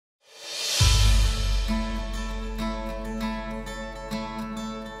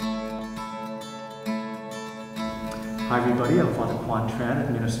Hi everybody, I'm Father Quan Tran,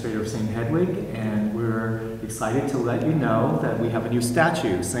 Administrator of St. Hedwig, and we're excited to let you know that we have a new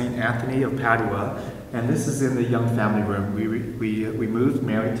statue, St. Anthony of Padua, and this is in the Young Family Room. We moved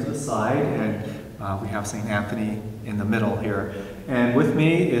Mary to the side, and we have St. Anthony in the middle here. And with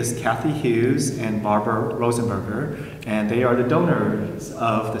me is Cathy Hughes and Barbara Rosenberger, and they are the donors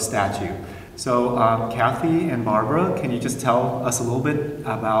of the statue. So Cathy and Barbara, can you just tell us a little bit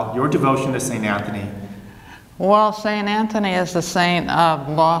about your devotion to St. Anthony? Well, St. Anthony is the saint of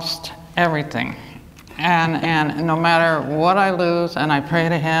lost everything. And no matter what I lose and I pray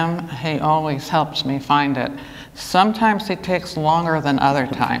to him, he always helps me find it. Sometimes he takes longer than other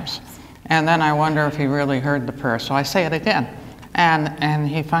times. And then I wonder if he really heard the prayer. So I say it again. And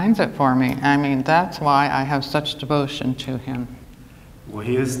he finds it for me. I mean, that's why I have such devotion to him. Well,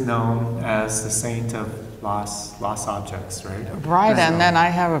 he is known as the saint of lost objects, right? Right, and then I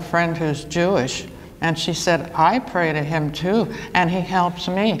have a friend who's Jewish, and she said, I pray to him too, and he helps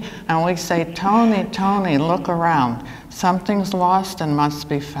me. And we say, Tony, Tony, look around. Something's lost and must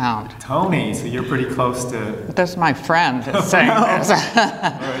be found. Tony, so you're pretty close to... That's my friend that's saying this.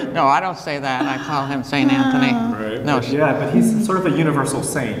 Right. No, I don't say that. I call him St. Anthony. Right. No, but he's sort of a universal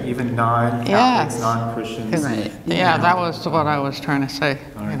saint, even non-Catholics, non-Christians. Right. Yeah, that was what I was trying to say.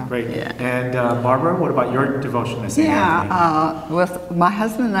 All right, great. Yeah. And Barbara, what about your devotion to St. Anthony? With my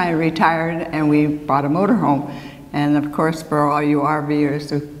husband and I retired, and we bought a motorhome. And of course, for all you RVers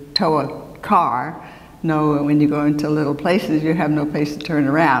who tow a car, know when you go into little places, you have no place to turn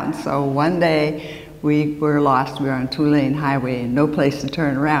around. So one day we were lost. We were on a 2-lane highway and no place to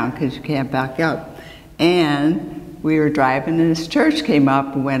turn around because you can't back up. And we were driving and this church came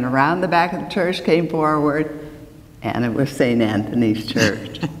up, we went around the back of the church, came forward, and it was St. Anthony's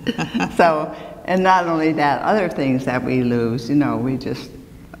Church. So, and not only that, other things that we lose, you know, we just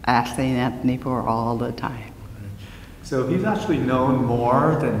ask St. Anthony for all the time. So he's actually known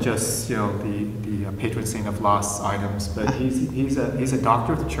more than just, you know, the patron saint of lost items, but he's a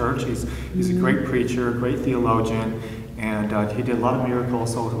doctor of the church. He's a great preacher, great theologian, and he did a lot of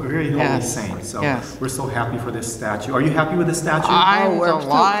miracles. So a very holy saint. So we're so happy for this statue. Are you happy with the statue? I'm we're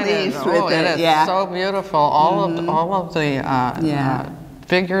delighted. So pleased with it. It is so beautiful. All of the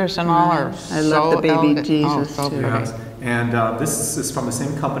figures and all are I love the baby elegant. Jesus so too. Yes. And this is from the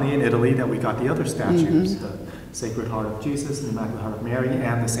same company in Italy that we got the other statues. The Sacred Heart of Jesus, the Immaculate Heart of Mary,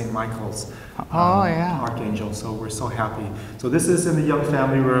 and the St. Michael's Archangel. So we're so happy. So this is in the Young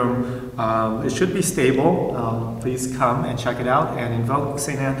Family Room. It should be stable. Please come and check it out and invoke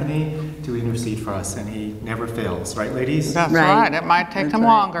St. Anthony to intercede for us. And he never fails, right, ladies? That's right. It might take him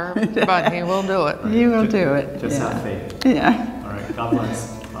longer, but he will do it. Right. He will do it. Just have faith. Yeah. All right. God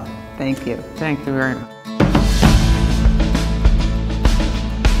bless. Bye. Thank you. Thank you very much.